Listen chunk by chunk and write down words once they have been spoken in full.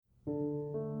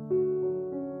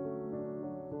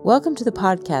Welcome to the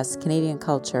podcast, Canadian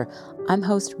Culture. I'm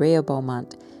host Rhea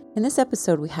Beaumont. In this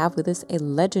episode, we have with us a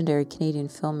legendary Canadian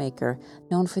filmmaker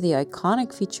known for the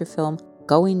iconic feature film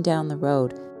Going Down the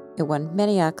Road. It won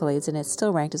many accolades and is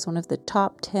still ranked as one of the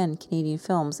top 10 Canadian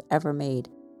films ever made.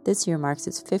 This year marks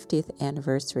its 50th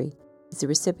anniversary. He's a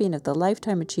recipient of the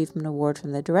Lifetime Achievement Award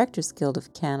from the Directors Guild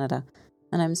of Canada.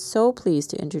 And I'm so pleased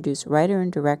to introduce writer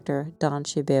and director Don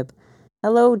Shabib.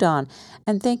 Hello, Don,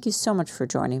 and thank you so much for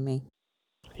joining me.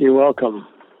 You're welcome.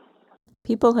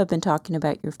 People have been talking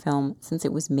about your film since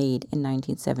it was made in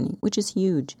 1970, which is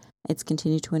huge. It's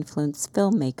continued to influence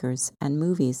filmmakers and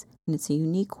movies, and it's a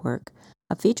unique work,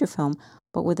 a feature film,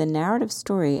 but with a narrative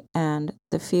story and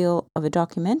the feel of a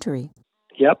documentary.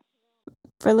 Yep.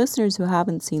 For listeners who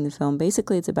haven't seen the film,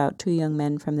 basically it's about two young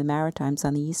men from the Maritimes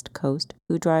on the East Coast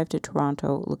who drive to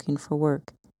Toronto looking for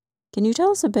work. Can you tell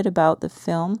us a bit about the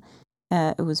film?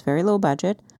 It was very low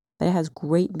budget, but it has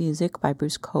great music by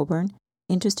Bruce Cockburn,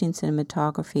 interesting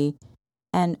cinematography,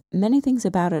 and many things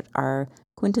about it are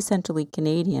quintessentially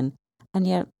Canadian, and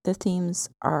yet the themes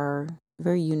are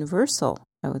very universal,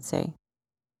 I would say.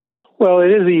 Well,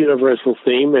 it is a universal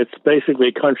theme. It's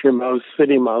basically country mouse,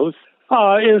 city mouse.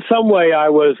 In some way, I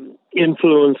was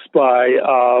influenced by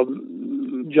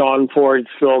John Ford's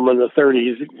film in the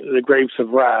 30s, The Grapes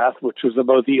of Wrath, which was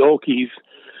about the Okies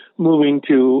moving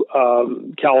to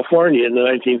California in the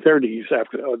 1930s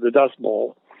after the Dust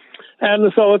Bowl.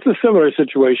 And so it's a similar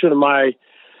situation. My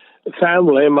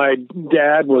family, my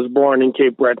dad was born in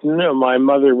Cape Breton, and my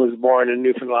mother was born in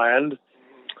Newfoundland,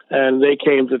 and they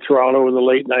came to Toronto in the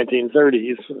late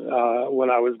 1930s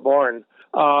when I was born.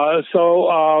 And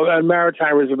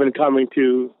Maritimers have been coming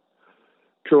to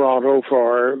Toronto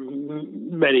for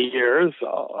many years,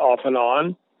 off and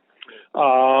on.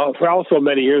 For also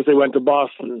many years, they went to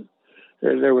Boston.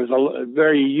 There was a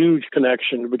very huge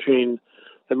connection between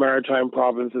the Maritime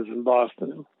provinces and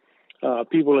Boston.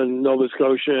 People in Nova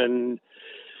Scotia and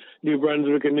New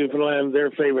Brunswick and Newfoundland, their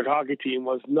favorite hockey team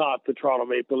was not the Toronto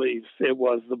Maple Leafs. It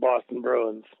was the Boston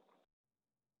Bruins.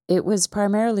 It was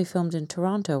primarily filmed in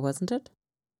Toronto, wasn't it?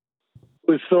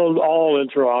 It was filmed all in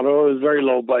Toronto. It was very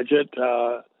low budget.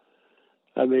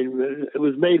 It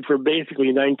was made for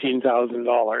basically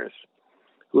 $19,000,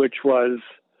 which was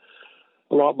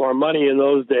a lot more money in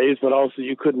those days, but also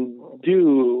you couldn't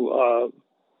do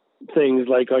things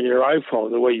like on your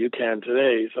iPhone the way you can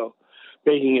today. So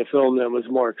making a film then was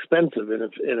more expensive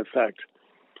in effect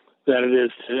than it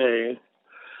is today,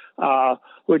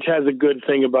 which has a good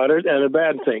thing about it and a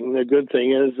bad thing. The good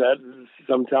thing is that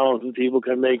some talented people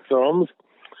can make films,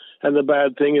 and the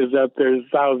bad thing is that there's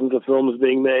thousands of films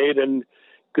being made, and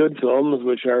good films,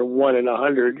 which are 1 in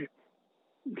 100,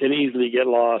 can easily get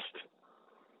lost.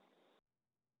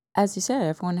 As you said,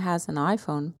 everyone has an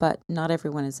iPhone, but not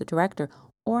everyone is a director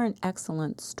or an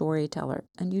excellent storyteller.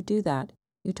 And you do that.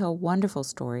 You tell wonderful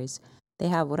stories. They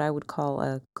have what I would call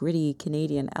a gritty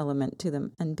Canadian element to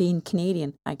them. And being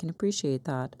Canadian, I can appreciate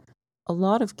that. A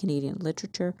lot of Canadian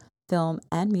literature, film,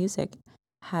 and music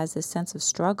has a sense of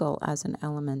struggle as an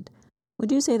element.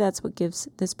 Would you say that's what gives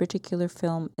this particular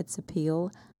film its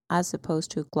appeal, as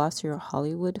opposed to glossier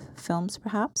Hollywood films,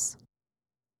 perhaps?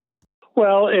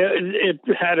 Well, it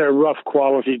had a rough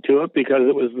quality to it because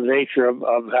it was the nature of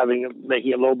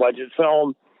making a low budget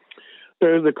film.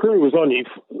 The crew was only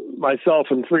myself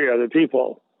and 3 other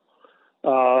people.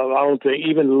 I don't think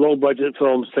even low budget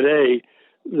films today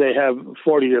they have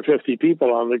 40 or 50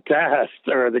 people on the cast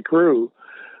or the crew.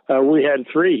 We had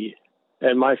 3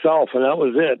 and myself, and that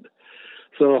was it.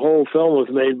 So the whole film was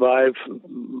made by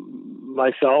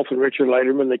myself and Richard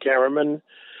Leiterman, the cameraman,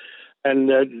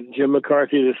 and Jim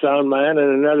McCarthy, the sound man,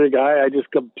 and another guy I just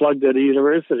got plugged at a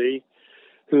university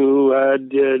who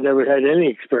had never had any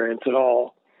experience at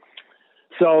all.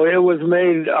 So it was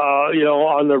made,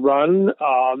 on the run.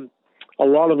 A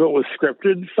lot of it was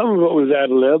scripted. Some of it was ad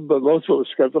lib, but most of it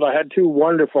was scripted. I had 2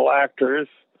 wonderful actors.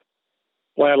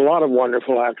 Well, I had a lot of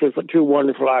wonderful actors, but 2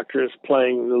 wonderful actors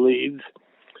playing the leads.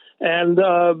 And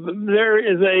there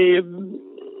is a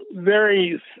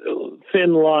very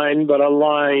thin line, but a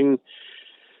line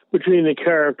between the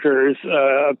characters,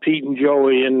 Pete and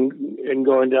Joey, and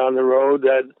Going Down the Road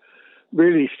that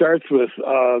really starts with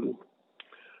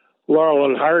Laurel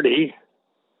and Hardy,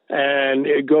 and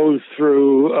it goes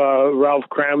through Ralph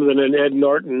Kramden and Ed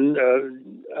Norton,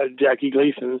 Jackie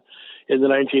Gleason, in the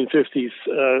 1950s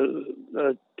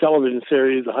television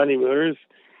series The Honeymooners,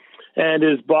 and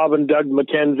is Bob and Doug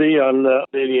McKenzie on the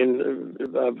Canadian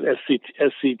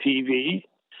SCTV.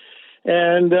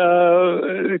 And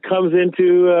it comes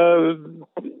into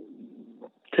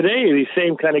today these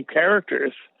same kind of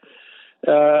characters.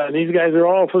 And these guys are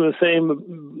all from the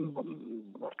same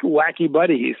wacky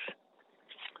buddies.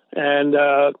 And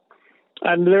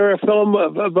they're a film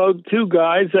about two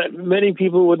guys that many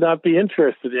people would not be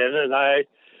interested in. And I,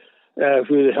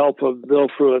 through the help of Bill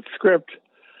Fruitt's script,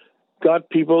 got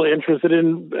people interested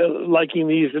in liking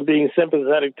these and being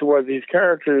sympathetic toward these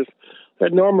characters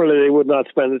that normally they would not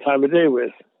spend the time of day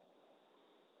with.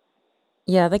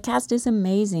 Yeah, the cast is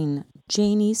amazing.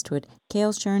 Jane Eastwood,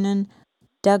 Cale Chernin,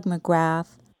 Doug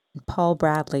McGrath, and Paul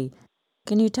Bradley.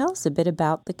 Can you tell us a bit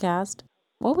about the cast?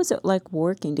 What was it like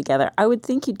working together? I would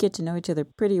think you'd get to know each other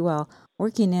pretty well,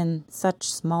 working in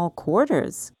such small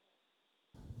quarters.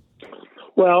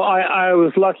 Well, I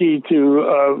was lucky to,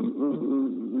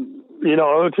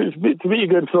 to be a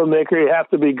good filmmaker, you have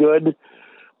to be good,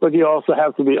 but you also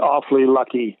have to be awfully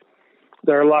lucky.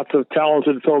 There are lots of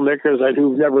talented filmmakers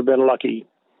who've never been lucky.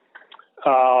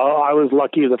 I was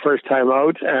lucky the first time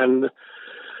out, and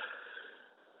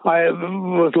I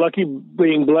was lucky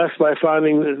being blessed by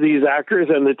finding these actors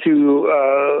and the two,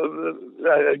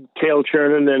 Cale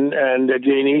Chernin and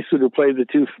Jane Eastwood, who played the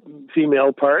two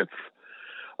female parts.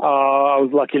 I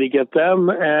was lucky to get them,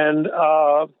 and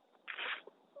I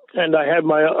had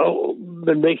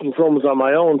been making films on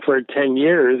my own for 10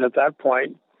 years at that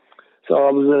point, so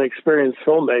I was an experienced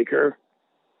filmmaker,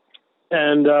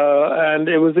 and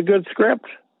it was a good script.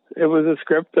 It was a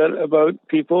script about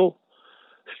people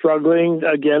struggling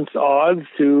against odds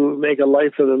to make a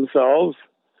life for themselves,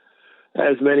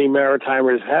 as many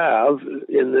Maritimers have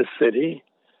in this city,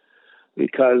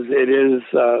 because it is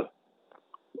an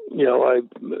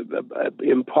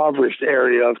impoverished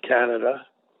area of Canada,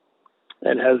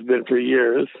 and has been for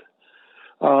years.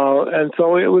 And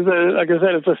so it was, like I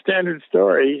said, it's a standard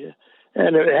story,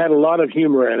 and it had a lot of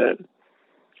humor in it.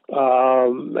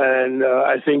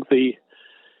 I think the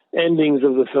endings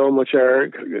of the film, which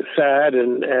are sad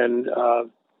and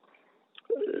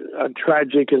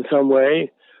tragic in some way,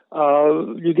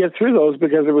 you get through those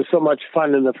because there was so much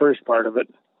fun in the first part of it.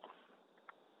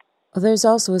 Well, there's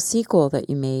also a sequel that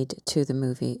you made to the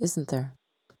movie, isn't there?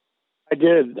 I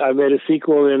did. I made a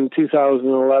sequel in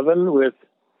 2011 with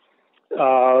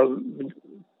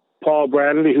Paul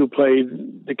Bradley, who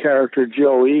played the character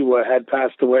Joey, who had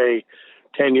passed away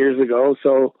 10 years ago.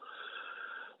 So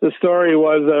the story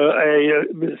was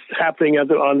happening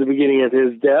on the beginning of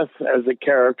his death as a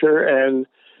character, and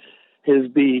his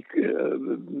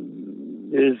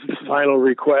final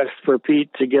request for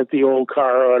Pete to get the old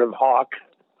car out of Hawk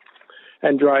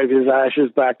and drive his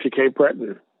ashes back to Cape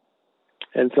Breton.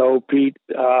 And so Pete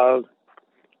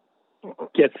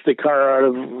gets the car out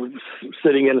of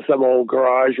sitting in some old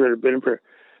garage where it had been for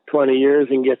 20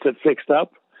 years and gets it fixed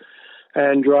up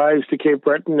and drives to Cape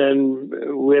Breton and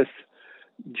with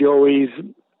Joey's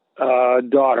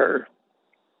daughter,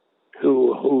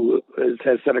 who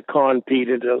has sort of conned Pete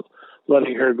into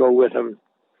letting her go with him.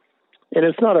 And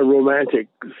it's not a romantic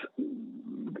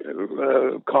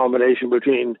combination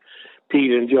between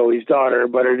Pete and Joey's daughter,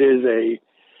 but it is a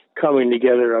coming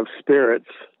together of spirits.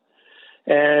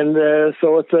 And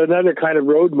so it's another kind of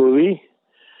road movie,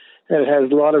 and it has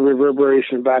a lot of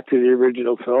reverberation back to the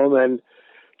original film. And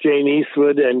Jane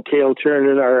Eastwood and Cale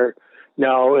Chernin are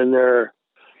now in their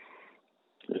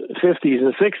 50s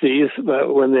and 60s,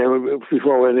 but when they were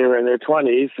in their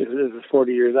 20s. This is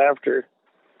 40 years after.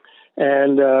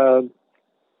 And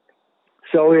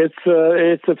so it's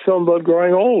a film about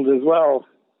growing old as well.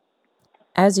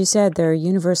 As you said, there are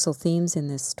universal themes in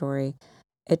this story,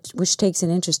 which takes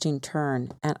an interesting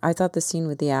turn, and I thought the scene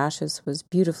with the ashes was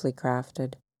beautifully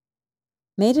crafted.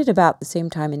 Made at about the same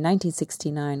time in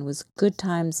 1969 was Good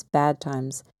Times, Bad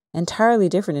Times, entirely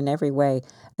different in every way.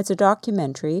 It's a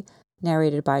documentary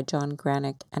narrated by John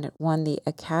Granick, and it won the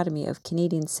Academy of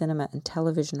Canadian Cinema and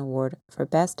Television Award for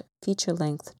Best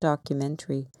Feature-Length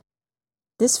Documentary.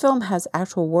 This film has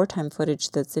actual wartime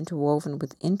footage that's interwoven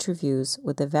with interviews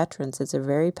with the veterans. It's a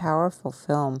very powerful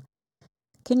film.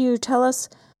 Can you tell us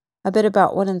a bit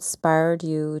about what inspired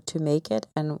you to make it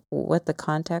and what the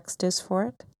context is for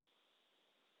it?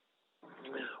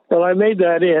 Well, I made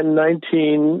that in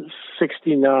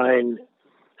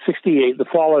 1968, the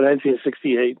fall of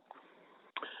 1968.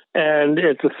 And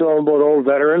it's a film about old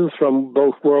veterans from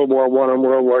both World War I and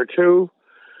World War II.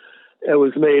 It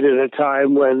was made at a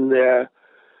time when the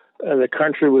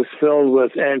country was filled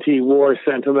with anti-war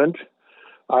sentiment.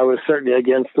 I was certainly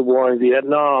against the war in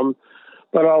Vietnam,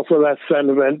 but also that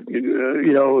sentiment,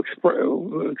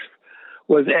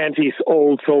 was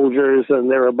anti-old soldiers, and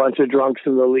there were a bunch of drunks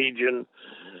in the Legion,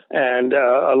 and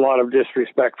a lot of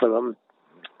disrespect for them.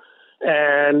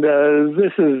 And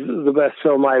this is the best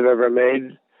film I've ever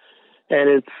made. And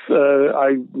it's,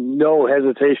 I no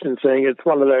hesitation in saying it's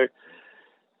one of the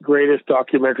greatest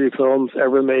documentary films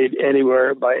ever made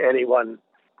anywhere by anyone.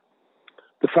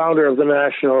 The founder of the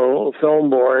National Film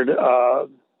Board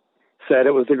said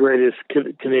it was the greatest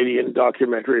Canadian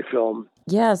documentary film.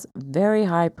 Yes, very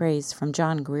high praise from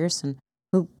John Grierson,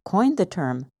 who coined the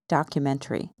term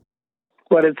documentary.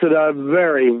 But it's a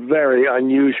very, very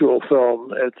unusual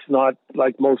film. It's not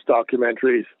like most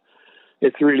documentaries.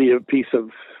 It's really a piece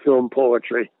of film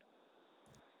poetry.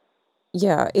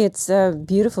 Yeah, it's a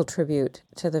beautiful tribute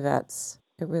to the vets.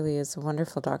 It really is a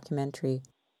wonderful documentary.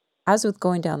 As with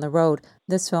Going Down the Road,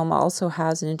 this film also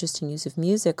has an interesting use of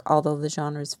music, although the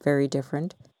genre is very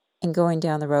different. In Going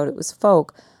Down the Road, it was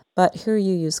folk, but here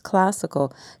you use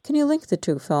classical. Can you link the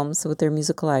two films with their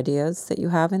musical ideas that you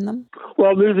have in them?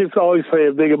 Well, music's always played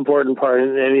a big, important part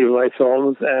in any of my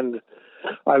films, and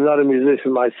I'm not a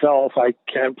musician myself. I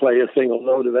can't play a single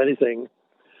note of anything.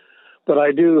 But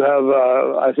I do have,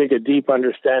 I think, a deep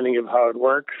understanding of how it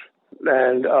works.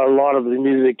 And a lot of the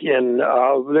music in,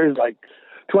 there's like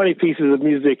 20 pieces of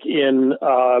music in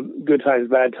Good Times,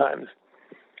 Bad Times,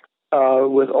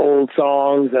 with old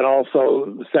songs, and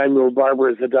also Samuel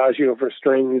Barber's Adagio for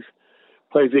Strings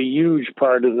plays a huge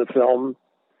part in the film.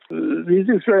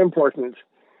 Music's very important.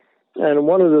 And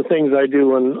one of the things I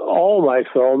do in all my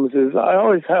films is I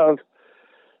always have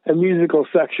a musical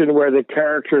section where the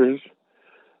characters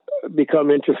become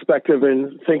introspective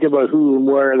and think about who and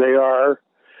where they are.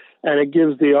 And it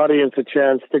gives the audience a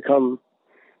chance to come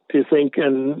to think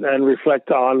and reflect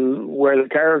on where the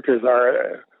characters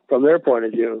are from their point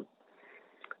of view.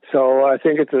 So I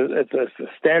think it's a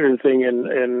standard thing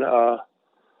in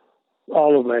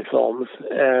all of my films.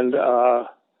 And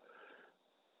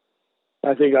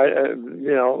I think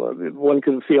one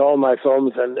can see all my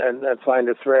films and find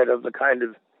a thread of the kind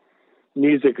of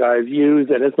music I've used,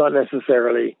 and it's not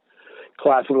necessarily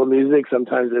classical music.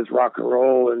 Sometimes there's rock and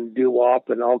roll and doo-wop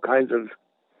and all kinds of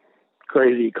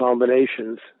crazy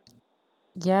combinations.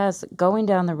 Yes, Going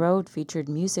Down the Road featured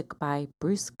music by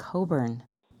Bruce Cockburn.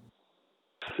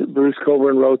 Bruce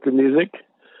Cockburn wrote the music.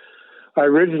 I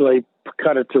originally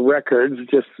cut it to records.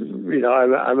 Just, I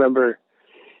remember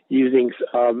using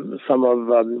some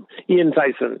of Ian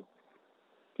Tyson.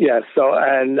 Yes, so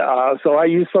I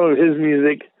used some of his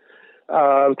music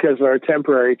because of our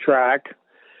temporary track,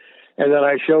 and then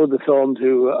I showed the film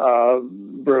to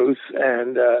Bruce,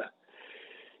 and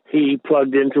he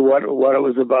plugged into what it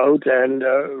was about and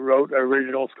wrote an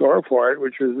original score for it,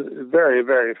 which was very,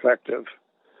 very effective.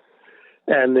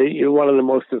 And one of the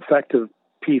most effective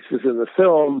pieces in the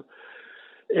film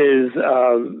is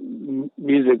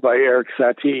music by Eric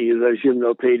Satie, the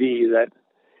Gymnopédie, that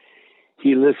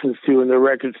he listens to in the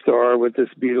record store with this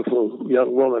beautiful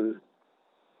young woman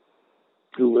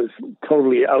who was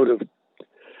totally out of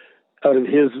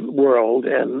his world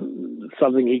and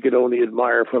something he could only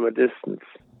admire from a distance.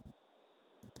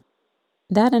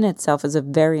 That in itself is a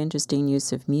very interesting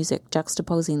use of music,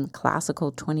 juxtaposing the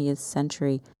classical 20th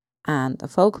century and the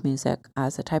folk music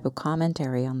as a type of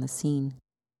commentary on the scene.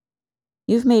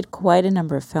 You've made quite a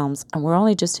number of films, and we're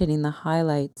only just hitting the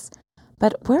highlights.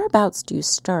 But whereabouts do you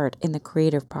start in the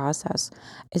creative process?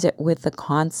 Is it with the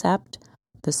concept,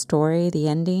 the story, the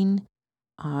ending?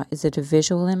 Is it a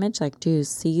visual image? Like, do you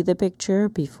see the picture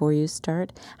before you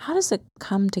start? How does it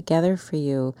come together for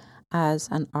you as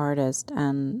an artist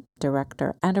and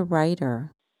director and a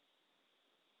writer?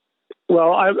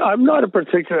 Well, I'm not a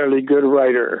particularly good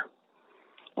writer.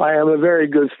 I am a very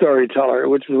good storyteller,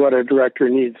 which is what a director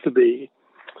needs to be.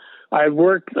 I've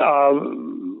worked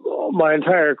my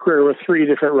entire career with three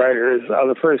different writers.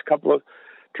 The first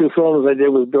two films I did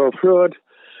with Bill Pruitt,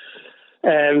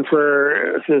 and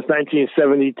since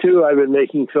 1972, I've been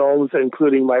making films,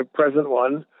 including my present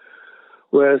one,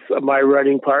 with my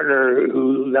writing partner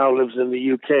who now lives in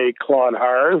the UK, Claude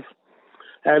Harves.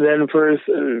 And then for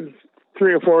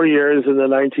 3 or 4 years in the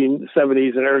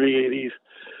 1970s and early 80s,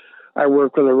 I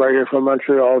worked with a writer from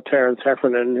Montreal, Terence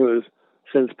Heffernan, who has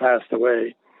since passed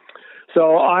away.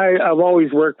 So I've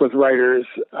always worked with writers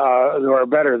who are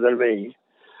better than me.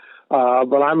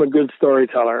 But I'm a good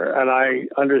storyteller, and I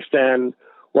understand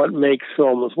what makes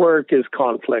films work is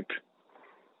conflict.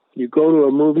 You go to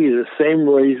a movie the same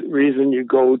reason you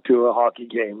go to a hockey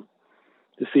game,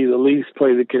 to see the Leafs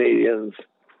play the Canadiens.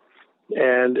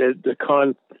 And the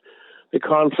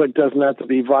conflict doesn't have to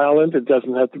be violent. It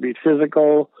doesn't have to be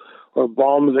physical or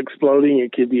bombs exploding.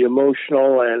 It could be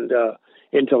emotional and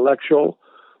intellectual.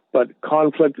 But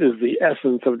conflict is the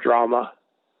essence of drama.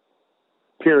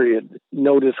 Period.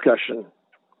 No discussion.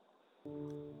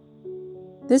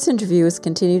 This interview is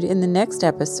continued in the next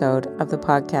episode of the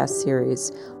podcast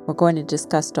series. We're going to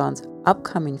discuss Don's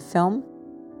upcoming film,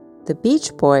 The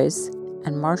Beach Boys,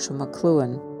 and Marshall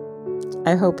McLuhan.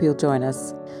 I hope you'll join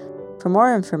us. For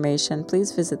more information,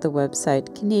 please visit the website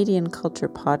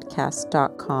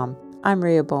CanadianCulturePodcast.com. I'm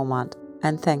Rhea Beaumont,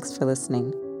 and thanks for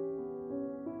listening.